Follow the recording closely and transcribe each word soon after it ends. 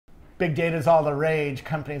big data is all the rage.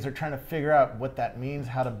 Companies are trying to figure out what that means,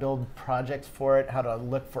 how to build projects for it, how to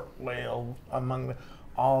look for oil among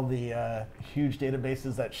all the huge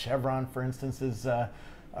databases that Chevron, for instance, is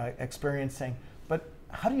experiencing. But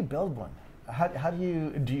how do you build one? How do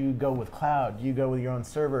you go with cloud? Do you go with your own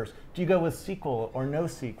servers? Do you go with SQL or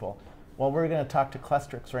NoSQL? Well, we're going to talk to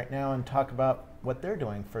Clustrix right now and talk about what they're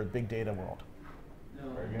doing for the big data world.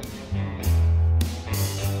 Very good.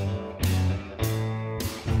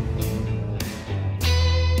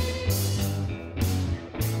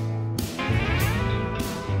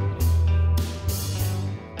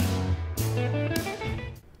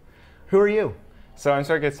 Who are you? So I'm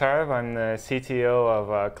Sergei Tsarev. I'm the CTO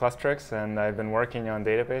of Clustrix, and I've been working on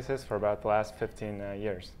databases for about the last 15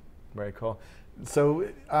 years. Very cool. So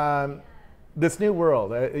this new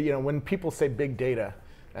world, when people say big data,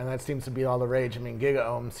 and that seems to be all the rage. I mean,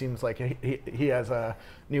 GigaOM seems like he has a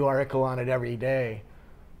new article on it every day.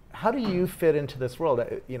 How do you fit into this world?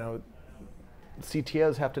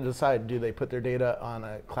 CTOs have to decide, do they put their data on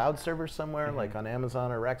a cloud server somewhere, like on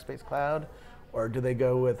Amazon or Rackspace Cloud? Or do they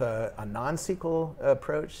go with a non-SQL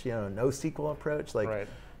approach, NoSQL approach? Right.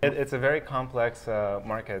 It's a very complex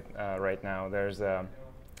market right now. There's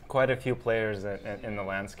quite a few players in the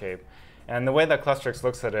landscape. And the way that Clustrix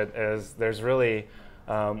looks at it is there's really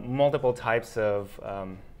multiple types of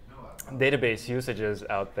database usages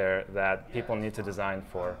out there that people need to design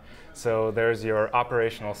for. So there's your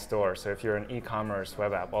operational store. So if you're an e-commerce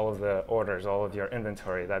web app, all of the orders, all of your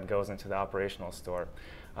inventory, that goes into the operational store.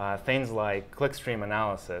 Things like clickstream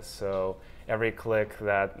analysis, so every click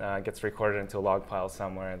that gets recorded into a log file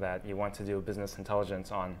somewhere that you want to do business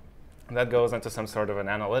intelligence on, that goes into some sort of an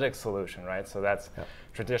analytics solution, right? So that's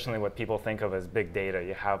traditionally what people think of as big data.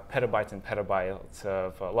 You have petabytes and petabytes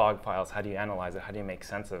of log files. How do you analyze it? How do you make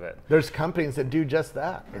sense of it? There's companies that do just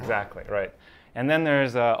that. Exactly, right. And then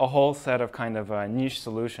there's a whole set of kind of niche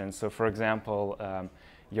solutions. So for example,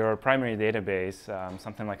 your primary database,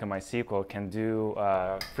 something like a MySQL, can do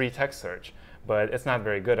free text search, but it's not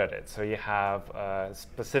very good at it. So you have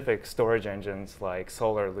specific storage engines like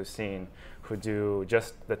Solr, Lucene, who do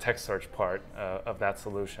just the text search part of that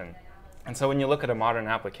solution. And so when you look at a modern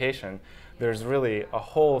application, there's really a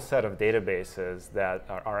whole set of databases that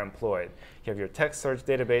are employed. You have your text search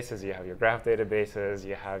databases, you have your graph databases,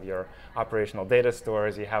 you have your operational data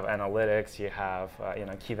stores, you have analytics, you have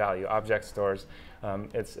key value object stores.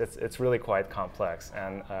 It's really quite complex,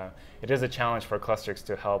 and it is a challenge for Clustrix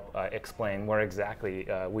to help explain where exactly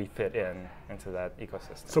we fit into that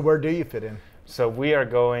ecosystem. So where do you fit in? So we are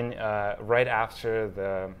going right after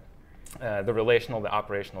the relational, the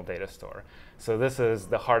operational data store. So this is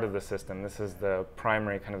the heart of the system. This is the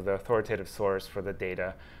primary kind of the authoritative source for the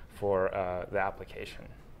data for the application.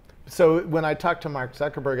 So when I talked to Mark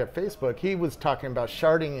Zuckerberg at Facebook, he was talking about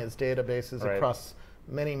sharding his databases across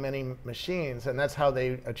many, many machines, and that's how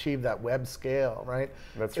they achieve that web scale, right?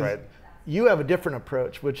 That's right. You have a different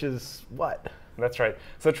approach, which is what? That's right.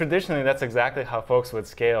 So traditionally, that's exactly how folks would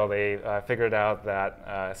scale. They figured out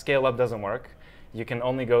that scale up doesn't work. You can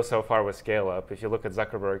only go so far with scale up. If you look at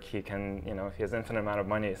Zuckerberg, he has infinite amount of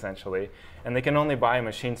money essentially, and they can only buy a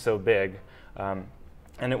machine so big,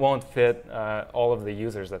 and it won't fit all of the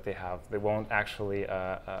users that they have. They won't actually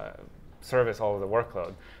service all of the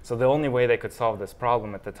workload. So the only way they could solve this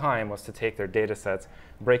problem at the time was to take their data sets,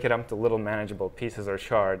 break it up to little manageable pieces or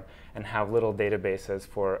shard, and have little databases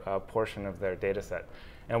for a portion of their data set.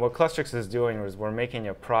 And what Clustrix is doing is we're making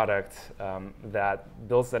a product that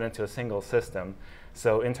builds that into a single system.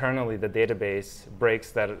 So internally, the database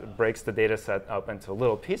breaks the data set up into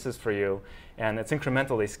little pieces for you, and it's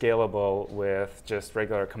incrementally scalable with just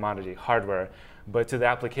regular commodity hardware. But to the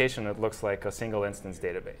application, it looks like a single instance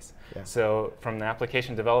database. Yeah. So from the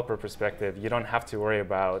application developer perspective, you don't have to worry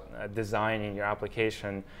about designing your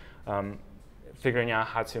application, figuring out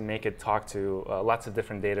how to make it talk to lots of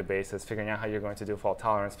different databases, figuring out how you're going to do fault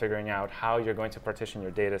tolerance, figuring out how you're going to partition your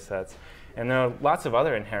data sets. And there are lots of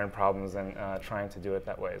other inherent problems in trying to do it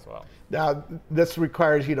that way as well. Now, this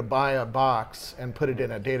requires you to buy a box and put it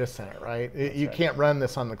in a data center, right? You can't run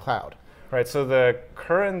this on the cloud. Right, so the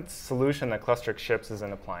current solution that Clustrix ships is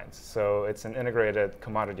an appliance. So it's an integrated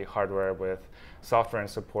commodity hardware with software and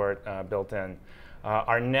support built in.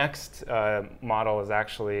 Our next model is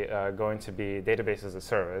actually going to be database as a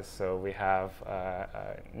service. So we have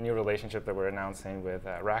a new relationship that we're announcing with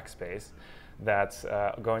Rackspace that's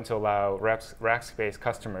going to allow Rackspace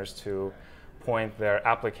customers to point their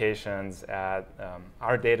applications at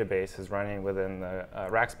our database is running within the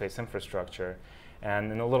Rackspace infrastructure.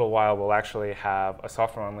 And in a little while, we'll actually have a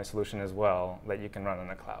software-only solution as well that you can run in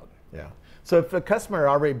the cloud. Yeah. So if a customer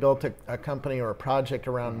already built a company or a project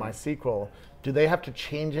around MySQL, do they have to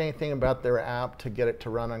change anything about their app to get it to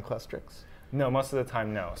run on Clustrix? No, most of the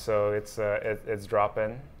time, no. So it's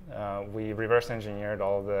drop-in. We reverse engineered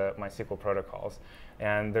all the MySQL protocols,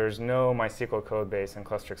 and there's no MySQL code base in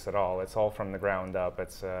Clustrix at all. It's all from the ground up.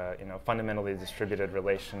 It's fundamentally distributed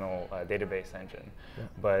relational database engine,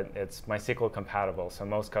 but it's MySQL compatible. So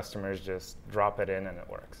most customers just drop it in and it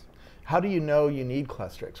works. How do you know you need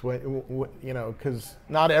Clustrix? Because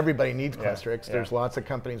not everybody needs Clustrix. Yeah. There's lots of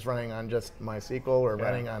companies running on just MySQL or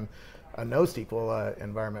running on a NoSQL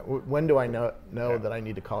environment. When do I know that I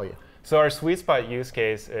need to call you? So our sweet spot use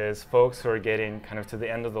case is folks who are getting kind of to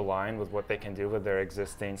the end of the line with what they can do with their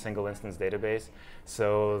existing single instance database.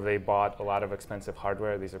 So they bought a lot of expensive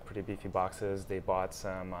hardware. These are pretty beefy boxes. They bought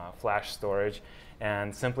some flash storage,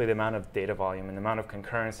 and simply the amount of data volume and the amount of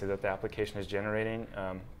concurrency that the application is generating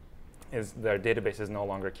is their database is no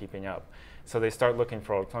longer keeping up. So they start looking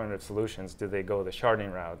for alternative solutions. Do they go the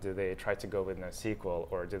sharding route? Do they try to go with NoSQL?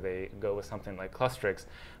 Or do they go with something like Clustrix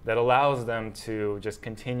that allows them to just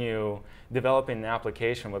continue developing the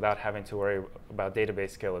application without having to worry about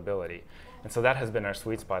database scalability? And so that has been our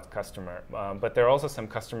sweet spot customer. But there are also some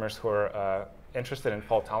customers who are interested in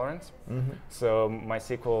fault tolerance. So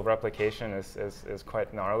MySQL replication is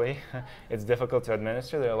quite gnarly. It's difficult to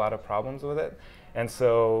administer. There are a lot of problems with it. And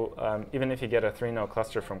so even if you get a 3-node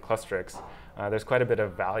cluster from Clustrix, there's quite a bit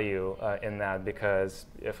of value in that, because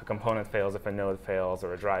if a component fails, if a node fails,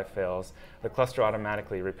 or a drive fails, the cluster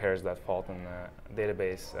automatically repairs that fault and the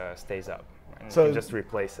database stays up. And you can just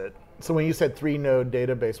replace it. So when you said 3-node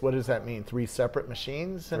database, what does that mean? 3 separate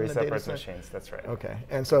machines? Three separate machines, that's right. Okay,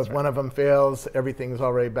 and so if one of them fails, everything's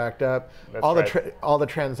already backed up. That's all the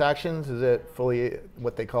transactions, is it fully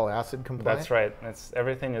what they call ACID compliant? That's right.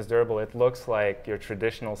 Everything is durable. It looks like your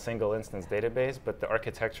traditional single instance database, but the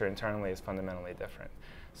architecture internally is fundamentally different.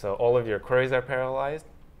 So all of your queries are parallelized.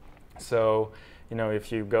 So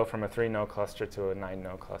if you go from a 3-node cluster to a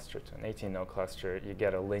 9-node cluster to an 18-node cluster, you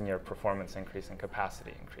get a linear performance increase and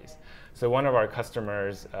capacity increase. So one of our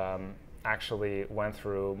customers actually went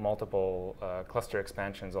through multiple cluster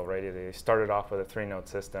expansions already. They started off with a 3-node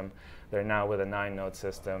system. They're now with a 9-node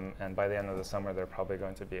system, and by the end of the summer, they're probably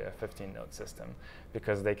going to be a 15-node system,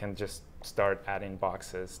 because they can just start adding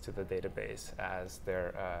boxes to the database as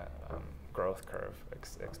their growth curve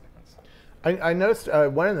expands. I noticed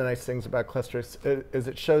one of the nice things about Clustrix is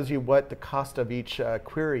it shows you what the cost of each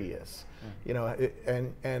query is.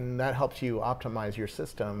 And that helps you optimize your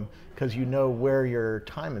system, because you know where your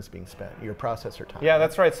time is being spent, your processor time. Yeah,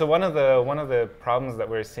 that's right. So one of the problems that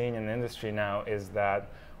we're seeing in the industry now is that,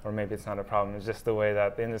 or maybe it's not a problem, it's just the way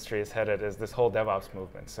that the industry is headed, is this whole DevOps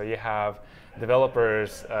movement. So you have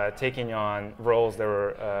developers taking on roles that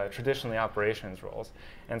were traditionally operations roles.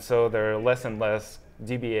 And so there are less and less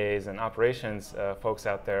DBAs and operations folks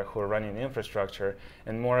out there who are running the infrastructure,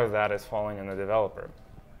 and more of that is falling on the developer.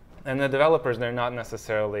 And the developers, they're not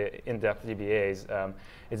necessarily in-depth DBAs.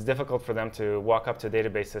 It's difficult for them to walk up to a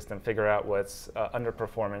database system, figure out what's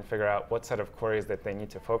underperforming, figure out what set of queries that they need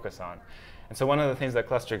to focus on. And so one of the things that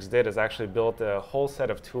Clustrix did is actually built a whole set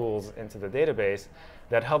of tools into the database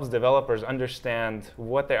that helps developers understand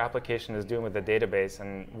what their application is doing with the database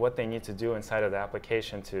and what they need to do inside of the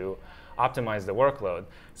application to optimize the workload.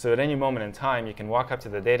 So at any moment in time, you can walk up to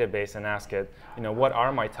the database and ask it, what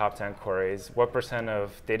are my top 10 queries? What %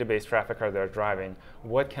 of database traffic are they driving?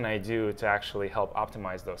 What can I do to actually help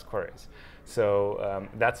optimize those queries? So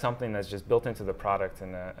that's something that's just built into the product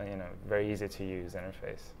in a very easy to use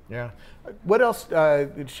interface. Yeah. What else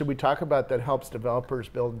should we talk about that helps developers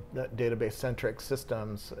build database-centric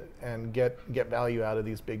systems and get value out of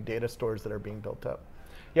these big data stores that are being built up?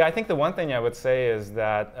 Yeah, I think the one thing I would say is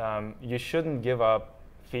that you shouldn't give up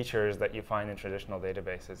features that you find in traditional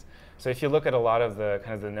databases. So if you look at a lot of the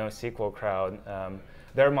kind of the NoSQL crowd,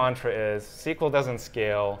 their mantra is SQL doesn't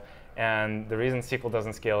scale, and the reason SQL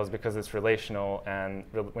doesn't scale is because it's relational, and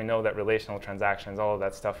we know that relational transactions, all of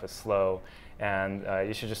that stuff is slow, and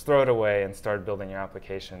you should just throw it away and start building your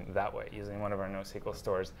application that way using one of our NoSQL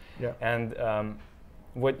stores. Yeah. And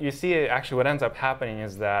what you see, actually what ends up happening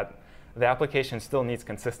is that the application still needs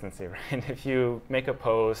consistency, right? If you make a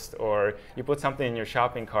post or you put something in your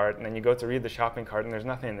shopping cart and then you go to read the shopping cart and there's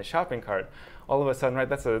nothing in the shopping cart, all of a sudden, right,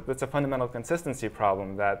 that's a fundamental consistency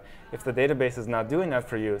problem that if the database is not doing that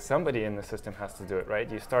for you, somebody in the system has to do it, right?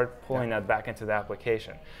 You start pulling that back into the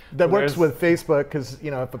application. That works with Facebook, because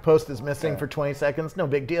if a post is missing for 20 seconds, no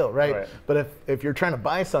big deal, right? But if you're trying to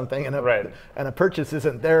buy something and a purchase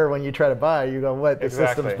isn't there when you try to buy, you go, what? The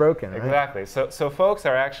system's broken, right? Exactly. So folks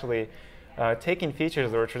are actually taking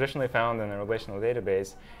features that were traditionally found in a relational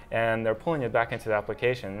database, and they're pulling it back into the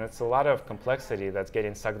application. And it's a lot of complexity that's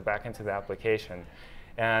getting sucked back into the application.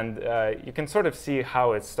 And you can sort of see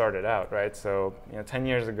how it started out, right? So 10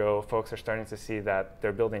 years ago, folks are starting to see that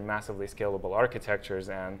they're building massively scalable architectures,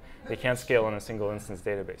 and they can't scale in a single instance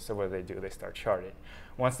database. So what do? They start sharding.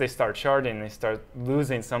 Once they start sharding, they start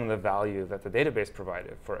losing some of the value that the database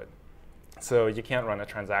provided for it. So you can't run a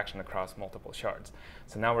transaction across multiple shards.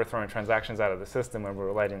 So now we're throwing transactions out of the system, and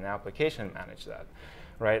we're letting the application manage that.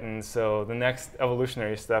 Right? And so the next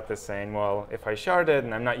evolutionary step is saying, well, if I sharded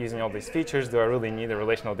and I'm not using all these features, do I really need a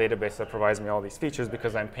relational database that provides me all these features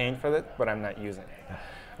because I'm paying for it, but I'm not using it?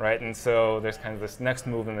 Right? And so there's kind of this next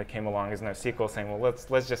movement that came along is NewSQL saying, well,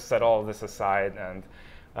 let's just set all of this aside and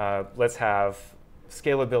let's have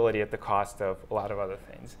scalability at the cost of a lot of other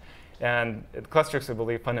things. And at Clustrix, we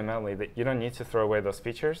believe fundamentally that you don't need to throw away those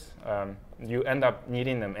features. You end up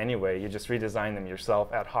needing them anyway. You just redesign them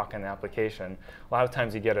yourself ad hoc in the application. A lot of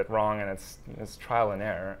times you get it wrong, and it's trial and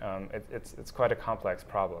error. It's quite a complex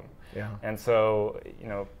problem. Yeah. And so,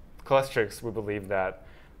 Clustrix, we believe that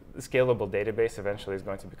the scalable database eventually is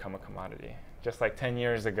going to become a commodity. Just like 10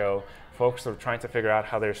 years ago, folks were trying to figure out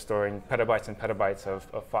how they're storing petabytes and petabytes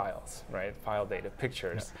of files, right? File data,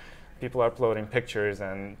 pictures. Yeah. People are uploading pictures,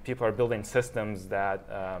 and people are building systems that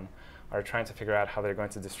are trying to figure out how they're going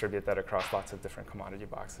to distribute that across lots of different commodity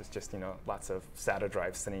boxes, just lots of SATA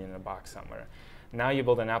drives sitting in a box somewhere. Now you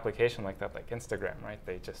build an application like that, like Instagram, right?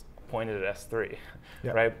 They just pointed at S3,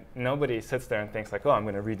 yeah. Right? Nobody sits there and thinks like, oh, I'm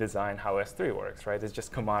going to redesign how S3 works, right? It's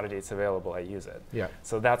just commodity, it's available, I use it. Yeah.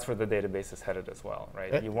 So that's where the database is headed as well,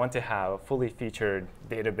 right? You want to have a fully featured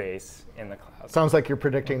database in the cloud. Sounds like you're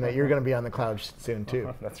predicting that you're going to be on the cloud soon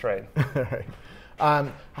too. That's right.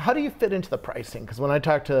 Right. How do you fit into the pricing? Because when I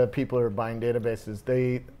talk to people who are buying databases,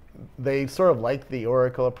 they sort of like the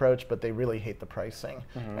Oracle approach, but they really hate the pricing.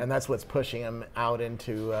 Mm-hmm. And that's what's pushing them out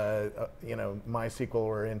into MySQL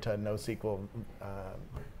or into NoSQL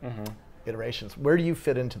iterations. Where do you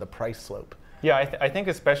fit into the price slope? Yeah, I think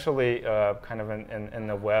especially kind of in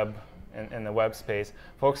the web in the web space,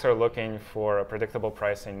 folks are looking for a predictable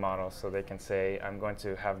pricing model, so they can say, I'm going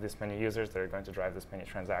to have this many users that are going to drive this many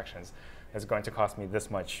transactions. It's going to cost me this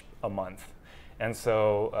much a month. And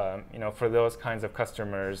so, for those kinds of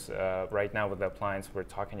customers, right now with the appliance, we're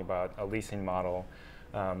talking about a leasing model.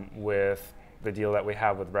 With the deal that we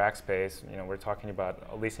have with Rackspace, we're talking about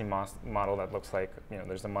a leasing model that looks like,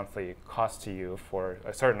 there's a monthly cost to you for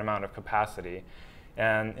a certain amount of capacity.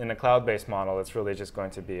 And in a cloud-based model, it's really just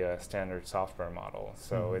going to be a standard software model.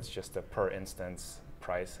 So it's just a per instance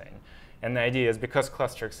pricing. And the idea is because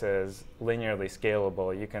Clustrix is linearly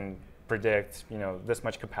scalable, you can predict, this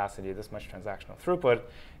much capacity, this much transactional throughput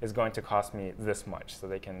is going to cost me this much, so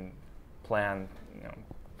they can plan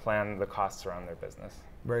the costs around their business.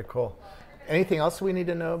 Very cool. Anything else we need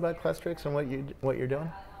to know about Clustrix and what you're doing?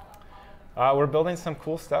 We're building some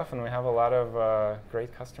cool stuff, and we have a lot of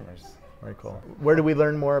great customers. Very cool. Where do we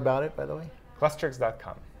learn more about it, by the way?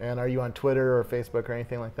 Clustrix.com. And are you on Twitter or Facebook or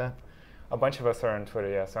anything like that? A bunch of us are on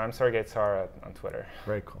Twitter, yeah. So I'm Sergei Tsarev on Twitter.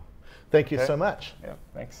 Very cool. Thank you so much. Yeah,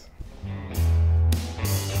 thanks.